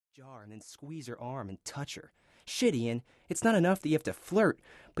jar and then squeeze her arm and touch her. Shit, Ian, it's not enough that you have to flirt,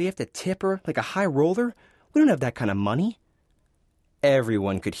 but you have to tip her like a high roller? We don't have that kind of money.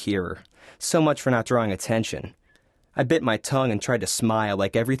 Everyone could hear her. So much for not drawing attention. I bit my tongue and tried to smile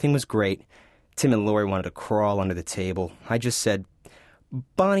like everything was great. Tim and Lori wanted to crawl under the table. I just said,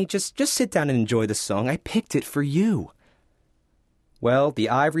 Bonnie, just sit down and enjoy the song. I picked it for you. Well, the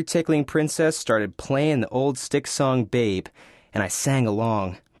ivory-tickling princess started playing the old stick song Babe, and I sang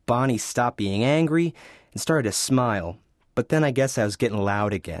along. Bonnie stopped being angry and started to smile. But then I guess I was getting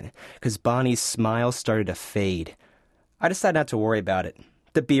loud again, because Bonnie's smile started to fade. I decided not to worry about it.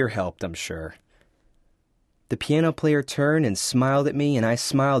 The beer helped, I'm sure. The piano player turned and smiled at me, and I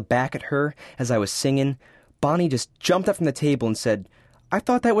smiled back at her as I was singing. Bonnie just jumped up from the table and said, I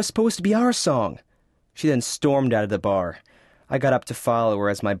thought that was supposed to be our song. She then stormed out of the bar. I got up to follow her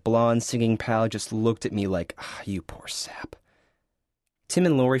as my blonde singing pal just looked at me like, you poor sap. Tim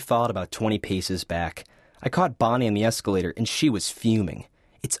and Lori followed about 20 paces back. I caught Bonnie on the escalator, and she was fuming.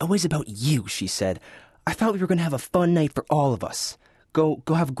 It's always about you, she said. I thought we were going to have a fun night for all of us. Go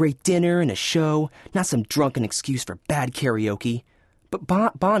have a great dinner and a show, not some drunken excuse for bad karaoke. But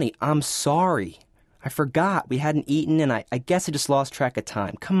Bonnie, I'm sorry. I forgot we hadn't eaten, and I guess I just lost track of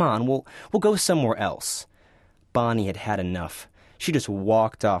time. Come on, we'll go somewhere else. Bonnie had had enough. She just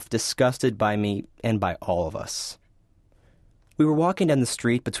walked off, disgusted by me and by all of us. We were walking down the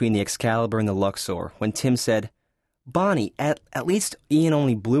street between the Excalibur and the Luxor when Tim said, Bonnie, at least Ian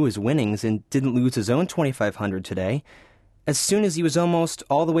only blew his winnings and didn't lose his own $2,500 today. As soon as he was almost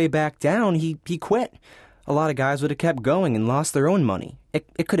all the way back down, he quit. A lot of guys would have kept going and lost their own money.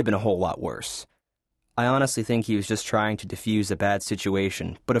 It could have been a whole lot worse. I honestly think he was just trying to defuse a bad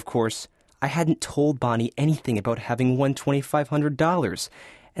situation, but of course, I hadn't told Bonnie anything about having won $2,500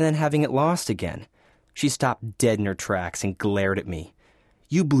 and then having it lost again. She stopped dead in her tracks and glared at me.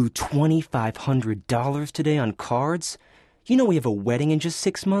 You blew $2,500 today on cards? You know we have a wedding in just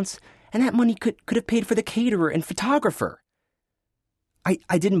 6 months, and that money could have paid for the caterer and photographer.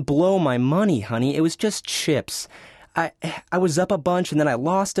 I didn't blow my money, honey. It was just chips. I was up a bunch and then I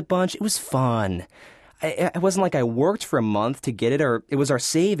lost a bunch. It was fun. It wasn't like I worked for a month to get it, or it was our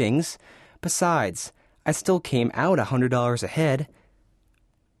savings. Besides, I still came out $100 ahead.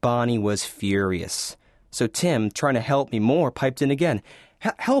 Bonnie was furious. So Tim, trying to help me more, piped in again.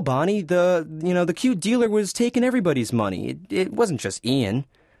 Hell, Bonnie, the cute dealer was taking everybody's money. It wasn't just Ian.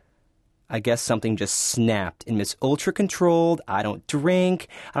 I guess something just snapped in Miss Ultra-Controlled, I don't drink,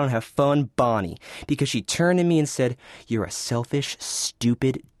 I don't have fun Bonnie, because she turned to me and said, You're a selfish,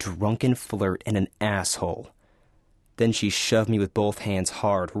 stupid, drunken flirt and an asshole. Then she shoved me with both hands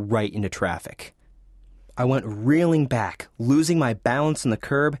hard right into traffic. I went reeling back, losing my balance on the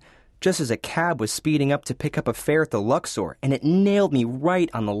curb, just as a cab was speeding up to pick up a fare at the Luxor, and it nailed me right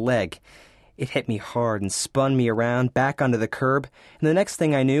on the leg. It hit me hard and spun me around back onto the curb, and the next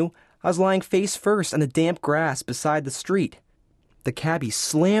thing I knew, I was lying face first on the damp grass beside the street. The cabbie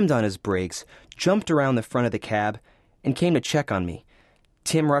slammed on his brakes, jumped around the front of the cab, and came to check on me.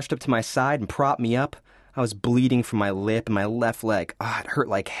 Tim rushed up to my side and propped me up. I was bleeding from my lip and my left leg. It hurt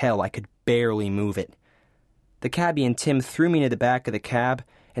like hell. I could barely move it. The cabbie and Tim threw me into the back of the cab,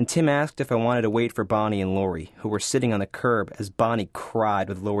 and Tim asked if I wanted to wait for Bonnie and Lori, who were sitting on the curb as Bonnie cried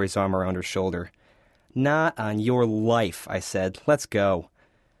with Lori's arm around her shoulder. Not on your life, I said. Let's go.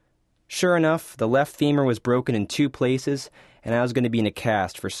 Sure enough, the left femur was broken in 2 places, and I was going to be in a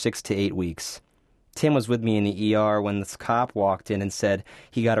cast for 6 to 8 weeks. Tim was with me in the ER when this cop walked in and said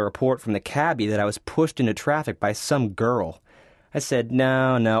he got a report from the cabbie that I was pushed into traffic by some girl. I said,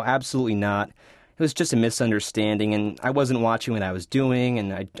 no, absolutely not. It was just a misunderstanding, and I wasn't watching what I was doing,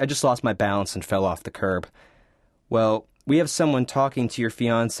 and I just lost my balance and fell off the curb. Well, we have someone talking to your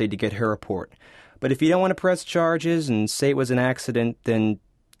fiancée to get her report, but if you don't want to press charges and say it was an accident, then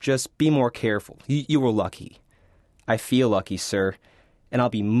just be more careful. You were lucky. I feel lucky, sir, and I'll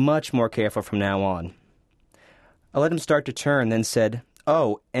be much more careful from now on. I let him start to turn, then said,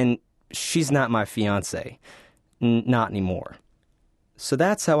 Oh, and she's not my fiancée. Not anymore. So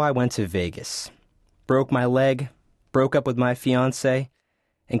that's how I went to Vegas. Broke my leg, broke up with my fiancée,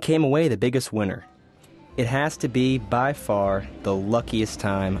 and came away the biggest winner. It has to be, by far, the luckiest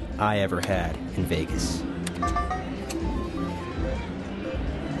time I ever had in Vegas.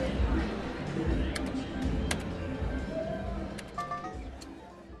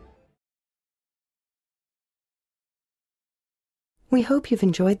 We hope you've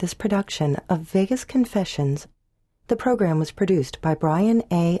enjoyed this production of Vegas Confessions. The program was produced by Brian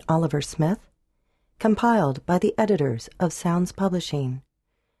A. Oliver Smith, compiled by the editors of Sounds Publishing.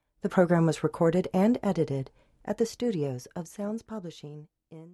 The program was recorded and edited at the studios of Sounds Publishing